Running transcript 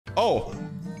Oh,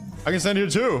 I can stand here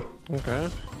too. Okay.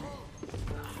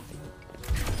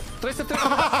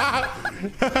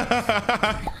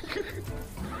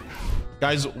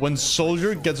 Guys, when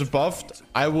soldier gets buffed,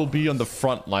 I will be on the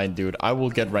front line, dude. I will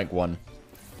get rank 1.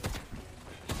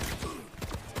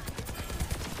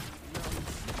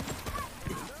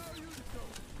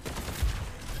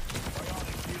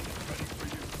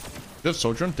 They have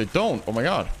soldier? They don't. Oh my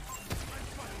god.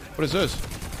 What is this?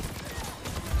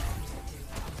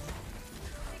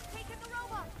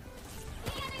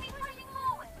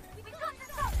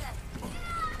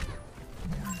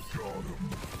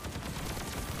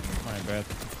 My bad.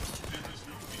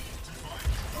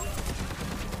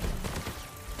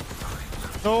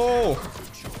 No!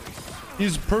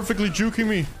 He's perfectly juking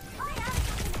me.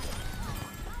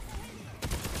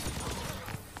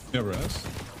 Yeah, rest.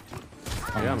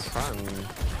 Yeah, I'm trying.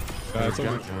 It's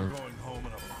over.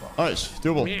 Nice.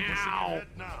 Doable. Meow.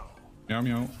 Meow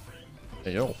meow.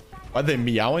 Hey, yo. Why are they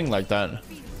meowing like that?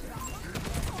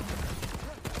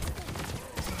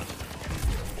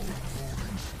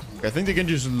 I think they can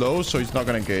use low, so he's not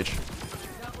gonna engage.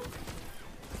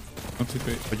 Not too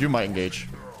big. But you might engage.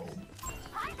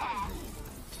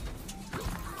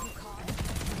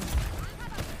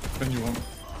 Then you want.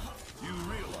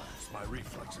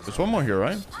 There's one more here,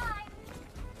 right?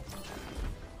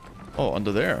 Oh,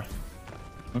 under there.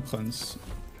 No cleanse.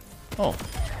 Oh.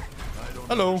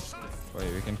 Hello.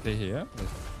 Wait, we can stay here?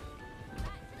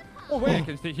 Oh, wait, I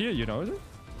can stay here, you know?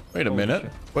 Wait a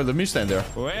minute. Wait, let me stand there.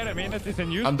 Wait a minute, it's a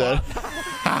new I'm spot. dead.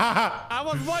 I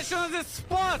was watching on this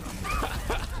spot!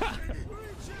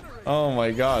 Oh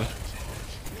my god.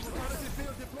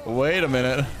 Wait a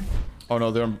minute. Oh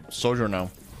no, they're on soldier now.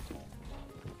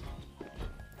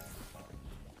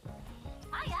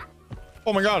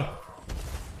 Oh my god.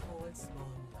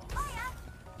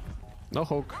 No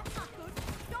hook.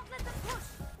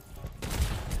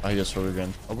 I guess so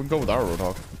again. I would go with our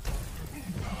Roadhog.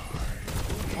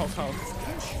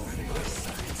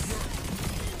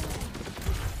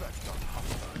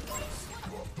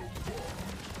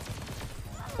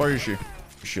 Where is she?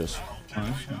 She is.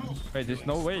 Nice. Wait, there's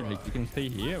no way, like, you can stay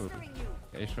here.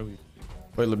 Okay, show you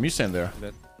Wait, let me stand there.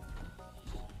 that.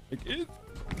 Like, it.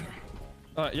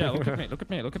 Yeah, look at me, look at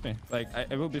me, look at me. Like,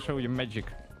 I will be showing you magic.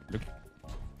 Look.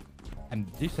 And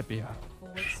disappear.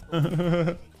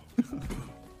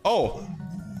 Oh!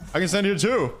 I can stand here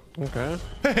too! Okay.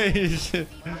 Hey, shit.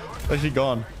 Is she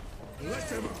gone?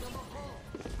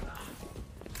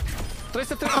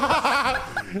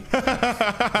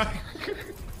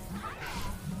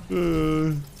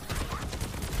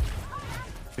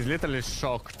 He's literally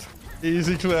shocked.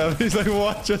 Easy clap. He's like,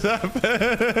 what just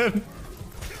happened?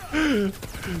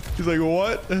 He's like,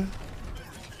 what?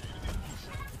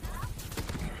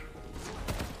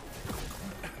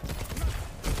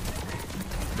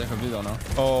 Det får bli då, no?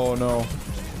 Oh no.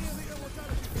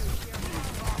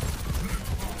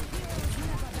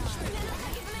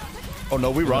 Oh no,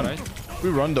 we run. Right. We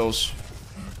run those.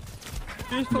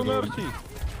 Please no mercy.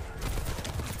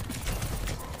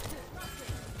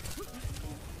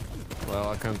 Well,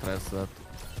 I can't press that.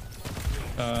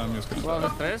 Just gonna. Well, the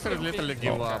tracer literally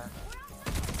give up.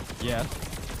 Yes.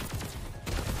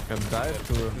 Can dive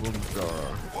to a wound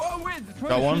door. Oh, wait,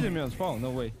 Got one? me on spawn, no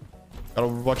way. Gotta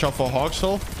watch out for Hog's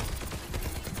Hill.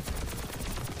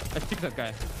 I stick that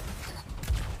guy.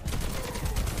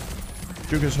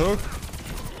 Juke his hook.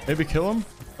 Maybe kill him.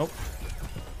 Nope.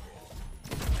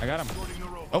 I got him.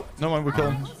 Oh, no mind, we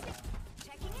kill him.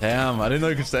 Damn, I didn't know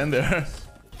you could stand there.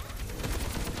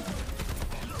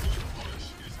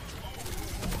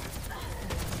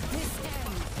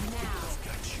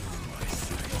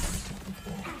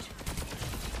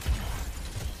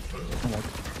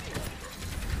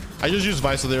 I just used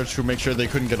Visor there to make sure they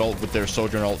couldn't get ult with their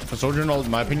Sojourn ult. Because Sojourn ult,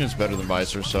 in my opinion, is better than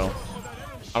Visor, so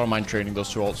I don't mind trading those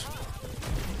two ults.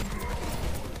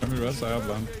 Let me rest. I have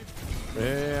land.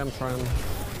 Yeah, I'm trying.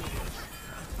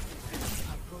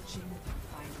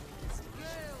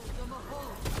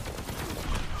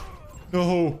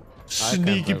 No,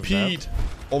 sneaky press Pete.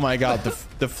 Oh my god,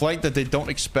 the flank that they don't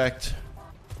expect.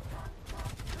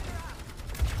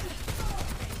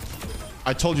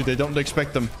 I told you they don't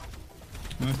expect them.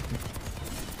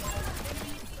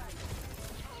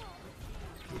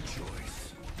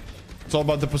 It's all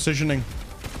about the positioning.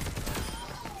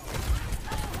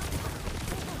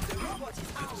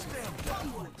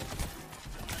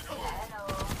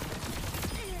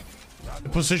 The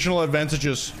positional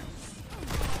advantages.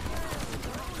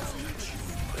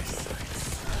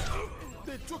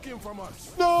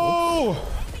 No!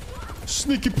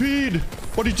 Sneaky Pete!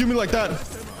 Why did you do me like that?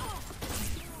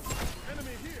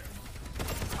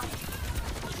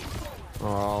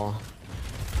 Oh.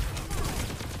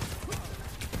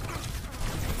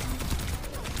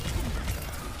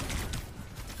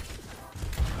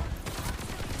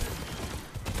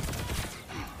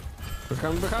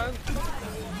 Behind.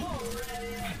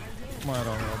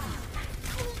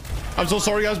 I'm so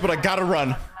sorry, guys, but I gotta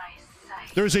run.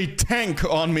 There's a tank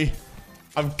on me.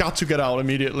 I've got to get out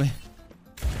immediately.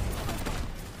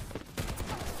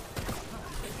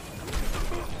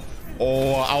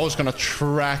 Oh, I was gonna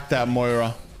track that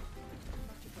Moira.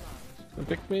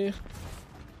 Pick me.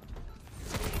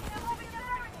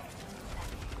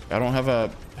 I don't have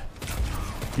a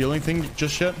healing thing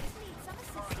just yet.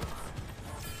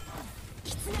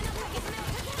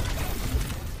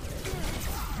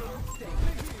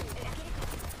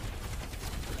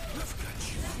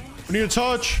 We need a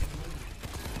touch.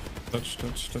 Touch,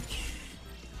 touch, touch.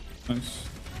 Nice.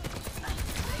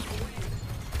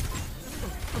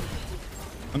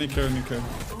 I need care, I need care.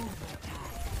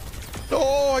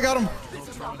 Oh, I got him.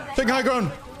 Take high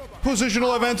ground.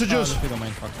 Positional advantages.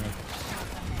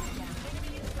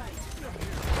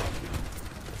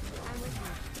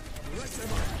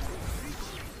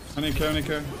 I need care, I need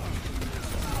care.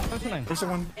 Where's the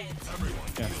one?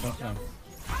 Yeah, that's fine.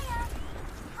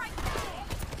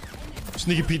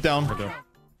 Sneaky Pete down.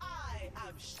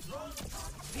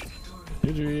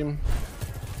 GG.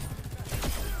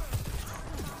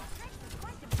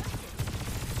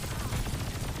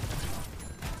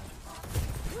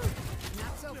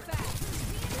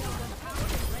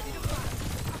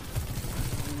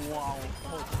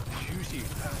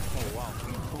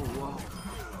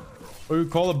 What do you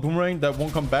call a boomerang that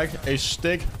won't come back? A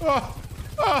stick? Ah,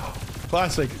 ah,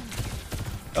 classic.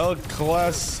 El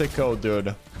Clasico,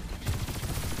 dude.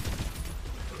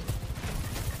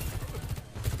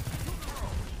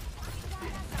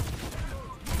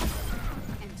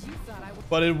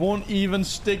 But it won't even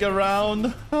stick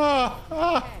around.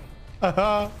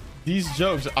 These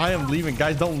jokes. I am leaving.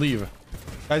 Guys, don't leave.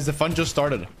 Guys, the fun just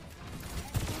started.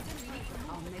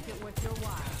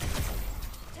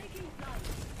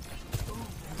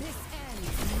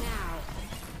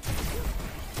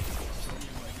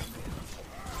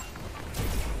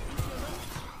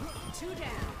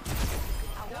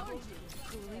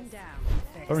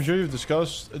 I'm sure you've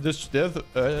discussed this death,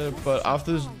 but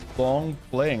after this long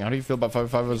playing, how do you feel about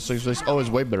 5v5 versus 6v6? Oh, it's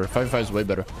way better. 5v5 is way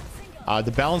better.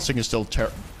 The balancing is still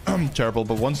terrible,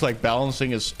 but once like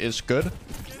balancing is good,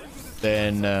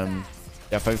 then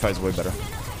yeah, 5v5 is way better.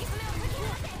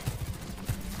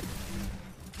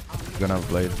 You're gonna have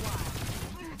Blade.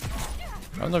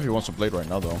 I don't know if he wants to Blade right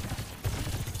now though.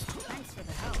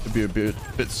 It'd be a bit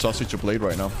sussy to Blade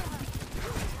right now.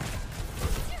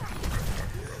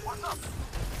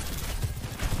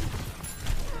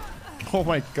 Oh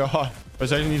my god.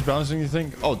 Is anything he's balancing, you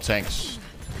think? Oh, tanks.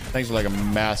 Tanks are like a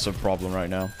massive problem right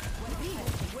now.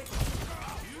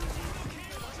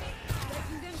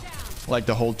 Like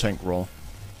the whole tank role.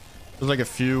 There's like a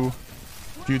few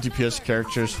DPS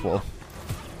characters. Well,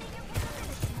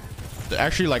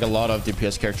 actually like a lot of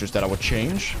DPS characters that I would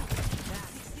change.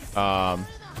 Some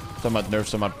I'd nerf,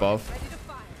 some I'd buff.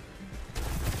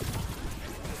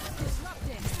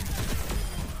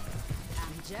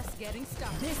 Getting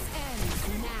stuck. This ends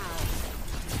now.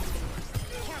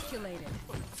 Calculated.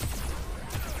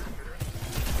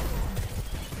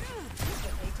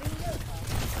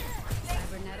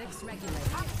 Cybernetics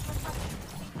regulated.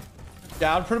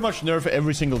 Yeah, I'd pretty much nerf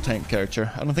every single tank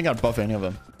character. I don't think I'd buff any of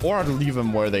them. Or I'd leave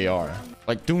them where they are.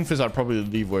 Like Doomfist, I'd probably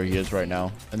leave where he is right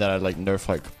now. And then I'd like nerf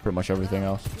like pretty much everything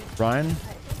else. Ryan?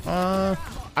 I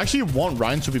actually want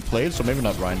Ryan to be played, so maybe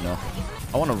not Ryan now.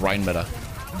 I want a Ryan meta.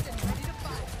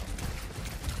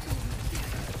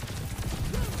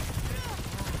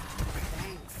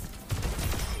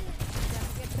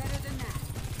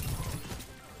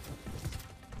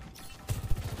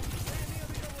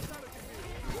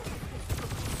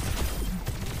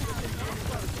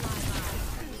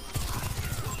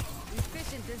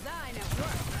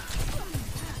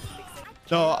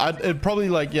 No, I'd probably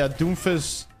like, yeah,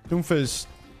 Doomfist,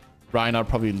 Ryan, I'd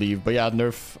probably leave. But yeah, I'd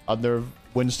nerf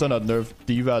Winston, I'd nerf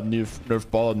Diva, I'd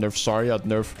nerf Ball, I'd nerf Zarya, I'd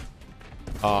nerf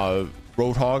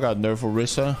Roadhog, I'd nerf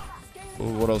Orisa.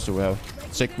 What else do we have?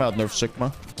 Sigma, I'd nerf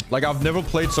Sigma. Like, I've never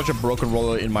played such a broken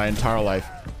roller in my entire life.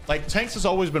 Like, tanks has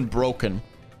always been broken.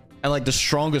 And like the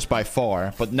strongest by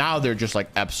far. But now they're just like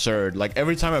absurd. Like,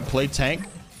 every time I play tank,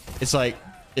 it's like,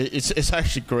 it's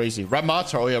actually crazy.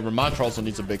 Ramatra, oh yeah, Ramatra also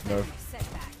needs a big nerf.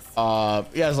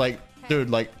 Yeah, it's like, dude,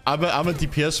 like I'm a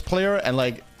DPS player, and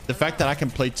like the fact that I can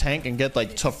play tank and get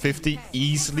like top 50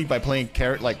 easily by playing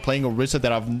playing Orisa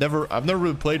that I've never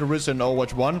really played Orisa in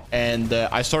Overwatch 1, and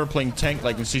I started playing tank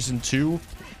like in season 2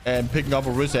 and picking up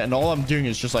Orisa, and all I'm doing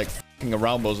is just like f***ing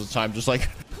around most of the time, just like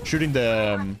shooting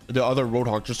the other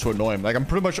Roadhog just to annoy him. Like I'm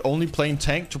pretty much only playing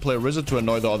tank to play Orisa to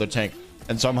annoy the other tank,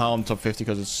 and somehow I'm top 50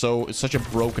 because it's such a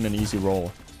broken and easy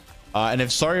role. And if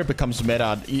Zarya becomes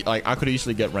meta, I could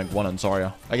easily get rank 1 on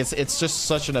Zarya. Like it's just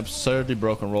such an absurdly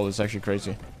broken role. It's actually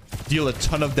crazy. Deal a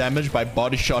ton of damage by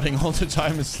body shotting all the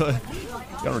time. It's kind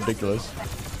of ridiculous.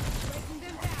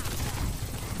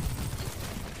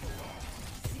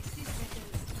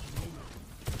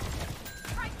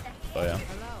 Oh yeah.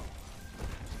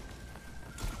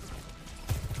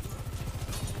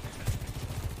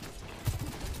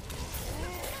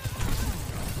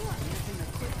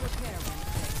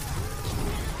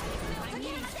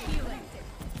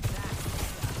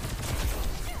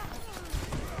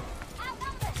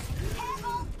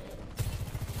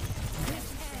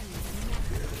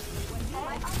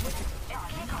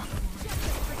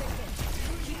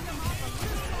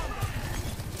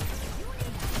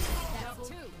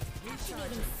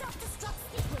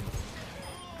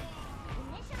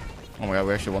 Oh my god,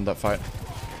 we actually won that fight.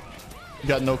 We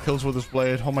got no kills with this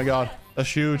blade. Oh my god,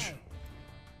 that's huge.